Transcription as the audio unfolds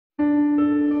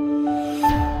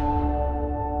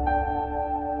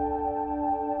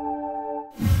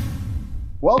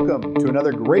Welcome to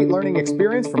another great learning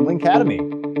experience from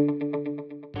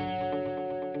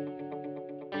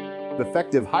𝐤𝐴𝐷𝐼𝒻𝑦.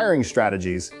 Effective hiring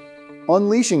strategies,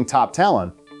 unleashing top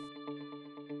talent.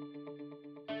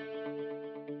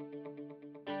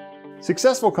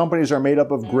 Successful companies are made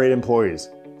up of great employees,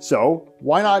 so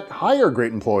why not hire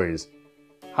great employees?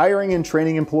 Hiring and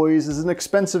training employees is an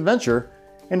expensive venture,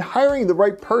 and hiring the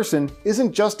right person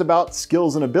isn't just about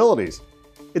skills and abilities.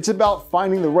 It's about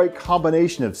finding the right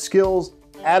combination of skills,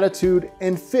 attitude,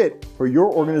 and fit for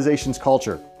your organization's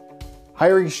culture.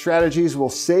 Hiring strategies will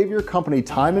save your company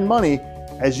time and money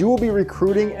as you will be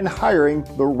recruiting and hiring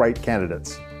the right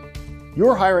candidates.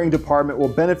 Your hiring department will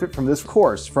benefit from this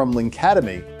course from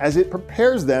𝐤𝐴𝐷𝐼𝒻𝑦 as it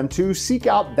prepares them to seek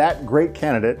out that great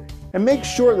candidate and make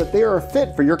sure that they are a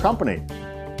fit for your company.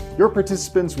 Your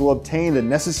participants will obtain the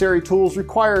necessary tools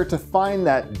required to find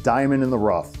that diamond in the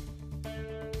rough.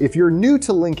 If you're new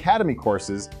to 𝐤𝐴𝐷𝐼𝒻𝑦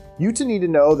courses, you too need to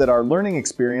know that our learning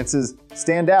experiences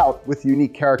stand out with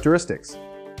unique characteristics.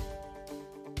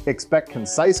 Expect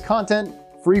concise content,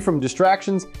 free from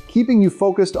distractions, keeping you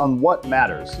focused on what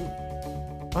matters.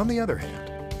 On the other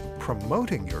hand,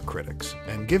 promoting your critics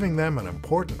and giving them an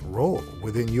important role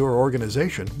within your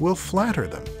organization will flatter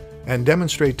them and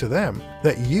demonstrate to them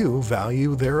that you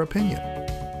value their opinion.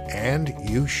 And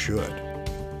you should.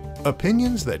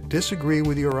 Opinions that disagree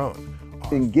with your own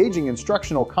are engaging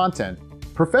instructional content,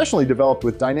 professionally developed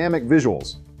with dynamic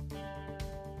visuals.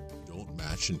 Don't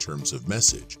match in terms of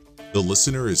message. The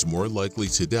listener is more likely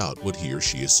to doubt what he or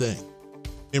she is saying.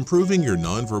 Improving your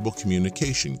nonverbal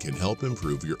communication can help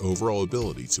improve your overall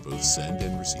ability to both send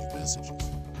and receive messages.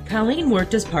 Colleen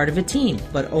worked as part of a team,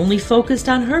 but only focused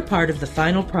on her part of the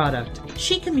final product.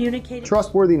 She communicated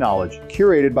Trustworthy knowledge,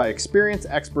 curated by experienced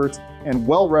experts and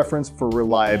well-referenced for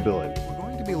reliability. We're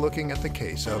going to be looking at the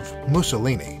case of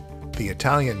Mussolini, the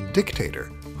Italian dictator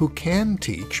who can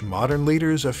teach modern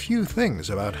leaders a few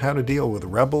things about how to deal with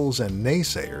rebels and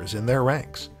naysayers in their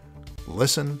ranks.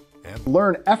 Listen and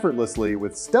learn effortlessly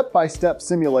with step-by-step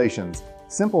simulations,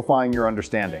 simplifying your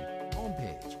understanding.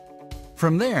 Homepage.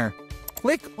 From there,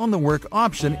 click on the Work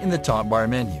option in the top bar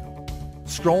menu.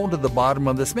 Scroll to the bottom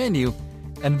of this menu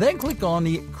and then click on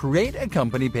the Create a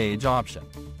Company Page option.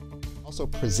 Also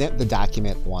present the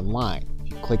document online.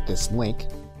 If you click this link,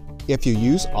 if you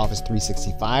use Office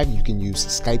 365, you can use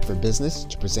Skype for Business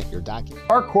to present your document.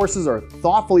 Our courses are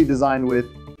thoughtfully designed with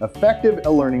effective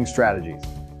learning strategies.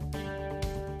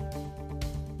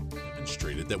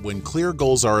 Demonstrated that when clear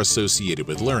goals are associated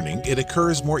with learning, it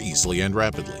occurs more easily and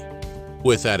rapidly.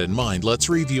 With that in mind, let's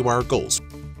review our goals.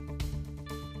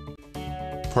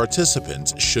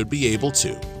 Participants should be able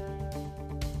to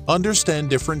understand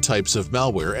different types of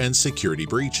malware and security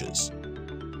breaches.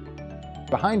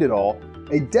 Behind it all,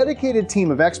 a dedicated team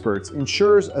of experts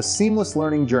ensures a seamless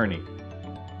learning journey.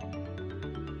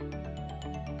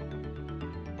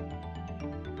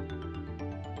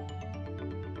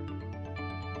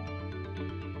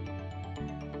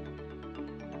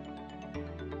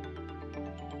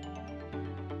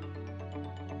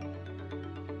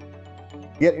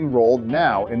 Get enrolled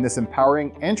now in this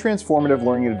empowering and transformative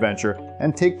learning adventure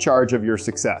and take charge of your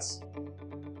success.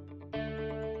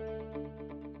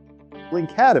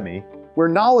 𝐤𝐴𝐷𝐼𝒻𝑦, where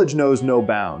knowledge knows no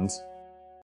bounds,